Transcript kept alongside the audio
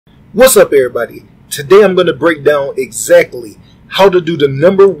What's up, everybody? Today I'm going to break down exactly how to do the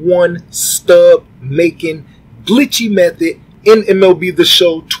 #1 stub making glitchy method in MLB The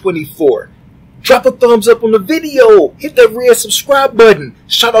Show 24. Drop a thumbs up on the video. Hit that red subscribe button.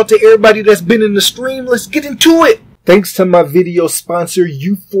 Shout out to everybody that's been in the stream. Let's get into it. Thanks to my video sponsor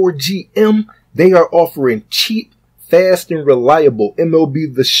U4GM. They are offering cheap, fast, and reliable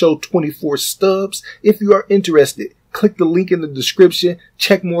MLB The Show 24 stubs. If you are interested, click the link in the description,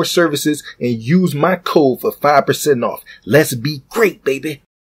 check more services, and use my code for 5% off. Let's be great, baby.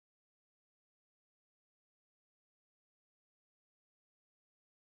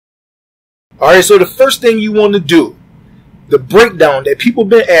 Alright, so the first thing you want to do, the breakdown that people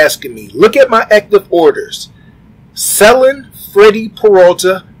been asking me, look at my active orders. Selling Freddie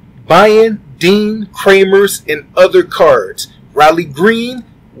Peralta, buying Dean Kramer's and other cards. Riley Green,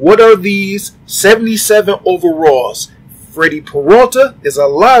 what are these? 77 overalls. Freddie Peralta is a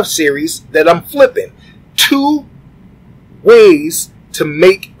live series that I'm flipping. 2 ways to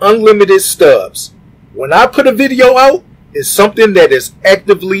make unlimited stubs. When I put a video out, it's something that is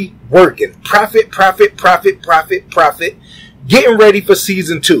actively working. Profit, profit, profit, profit, profit. Getting ready for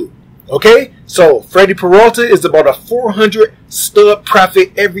season 2. Okay? So, Freddie Peralta is about a 400 stub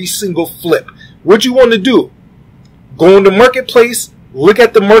profit every single flip. What you want to do? Go on the marketplace. Look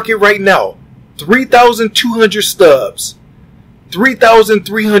at the market right now. 3,200 stubs,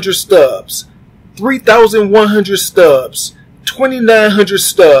 3,300 stubs, 3,100 stubs, 2,900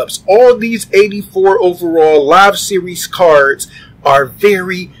 stubs. All these 84 overall live series cards are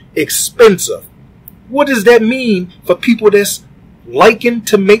very expensive. What does that mean for people that's liking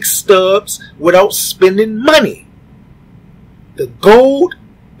to make stubs without spending money? The gold,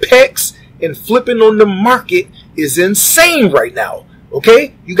 packs, and flipping on the market is insane right now.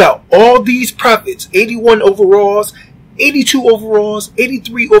 Okay, you got all these profits, 81 overalls, 82 overalls,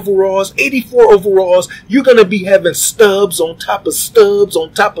 83 overalls, 84 overalls. You're going to be having stubs on top of stubs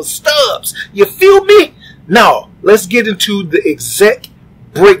on top of stubs. You feel me? Now, let's get into the exact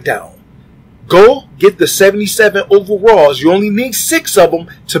breakdown. Go get the 77 overalls. You only need 6 of them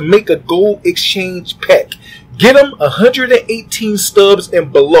to make a gold exchange pack. Get them 118 stubs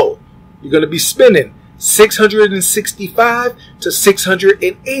and below. You're going to be spending 665 to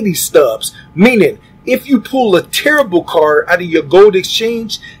 680 stubs, meaning if you pull a terrible card out of your gold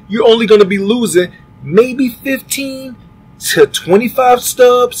exchange, you're only going to be losing maybe 15 to 25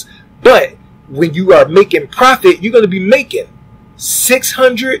 stubs. But when you are making profit, you're going to be making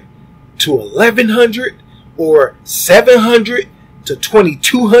 600 to 1100 or 700 to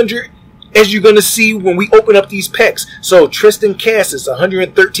 2200, as you're going to see when we open up these packs. So Tristan Cass is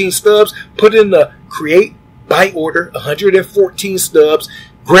 113 stubs. Put in the create buy order, 114 stubs.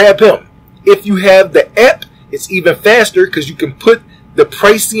 Grab him. If you have the app, it's even faster because you can put the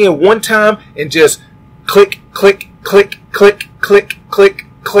price in one time and just click, click, click, click, click, click,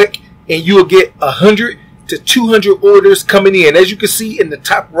 click, and you'll get 100 to 200 orders coming in. As you can see in the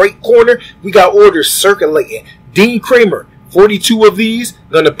top right corner, we got orders circulating. Dean Kramer, 42 of these.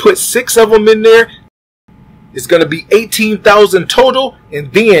 Going to put 6 of them in there. It's going to be 18,000 total,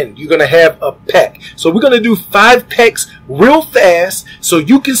 and then you're going to have a pack. So we're going to do 5 packs real fast so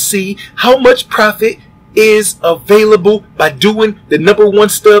you can see how much profit is available by doing the #1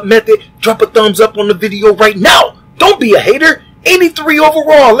 stub method. Drop a thumbs up on the video right now. Don't be a hater. 83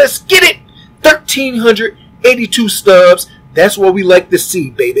 overall. Let's get it. 1,382 stubs. That's what we like to see,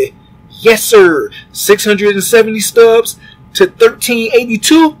 baby. Yes, sir. 670 stubs to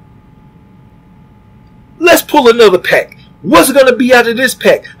 1,382. Let's pull another pack. What's going to be out of this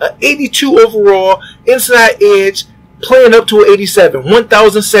pack? An 82 overall, inside edge, playing up to an 87.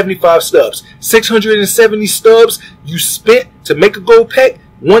 1,075 stubs. 670 stubs you spent to make a gold pack.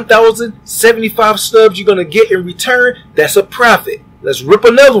 1,075 stubs you're going to get in return. That's a profit. Let's rip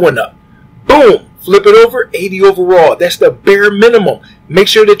another one up. Boom. Flip it over, 80 overall. That's the bare minimum. Make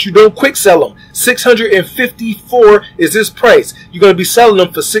sure that you don't quick sell them. 654 is this price. You're going to be selling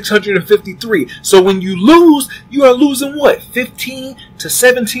them for 653. So when you lose, you are losing what? 15 to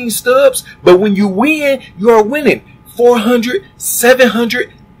 17 stubs. But when you win, you are winning 400,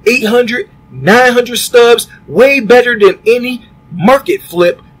 700, 800, 900 stubs. Way better than any market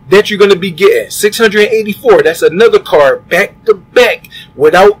flip that you're going to be getting. 684. That's another card back to back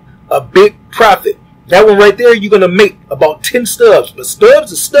without a big profit. That one right there, you're going to make about 10 stubs. But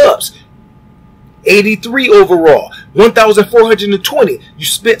stubs are stubs. 83 overall. 1,420. You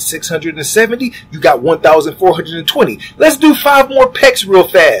spent 670. You got 1,420. Let's do 5 more packs real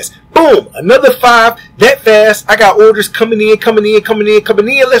fast. Boom. Another 5. That fast. I got orders coming in.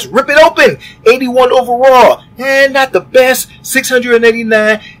 Let's rip it open. 81 overall. And not the best.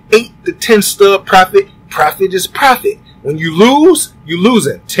 689. 8 to 10 stub profit, profit is profit. When you lose, you're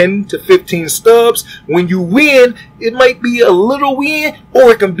losing 10 to 15 stubs. When you win, it might be a little win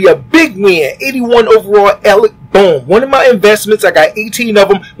or it can be a big win. 81 overall, Alec, boom. One of my investments, I got 18 of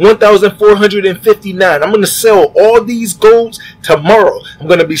them, 1,459. I'm going to sell all these golds tomorrow. I'm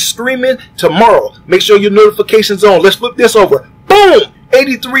going to be streaming tomorrow. Make sure your notifications on. Let's flip this over. Boom!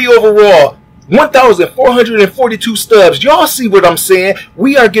 83 overall. 1,442 stubs. Y'all see what I'm saying?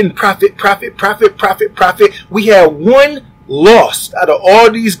 We are getting profit, profit, profit, profit, profit. We had one loss out of all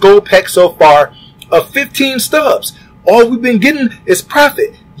these gold packs so far of 15 stubs. All we've been getting is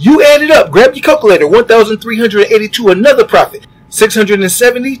profit. You add it up. Grab your calculator. 1,382, another profit.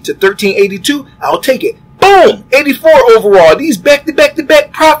 670 to 1,382. I'll take it. Boom! 84 overall. These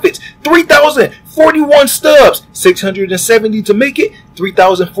back-to-back-to-back profits. 3,041 stubs. 670 to make it.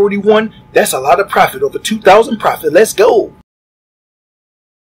 3,041. That's a lot of profit. Over 2,000 profit. Let's go.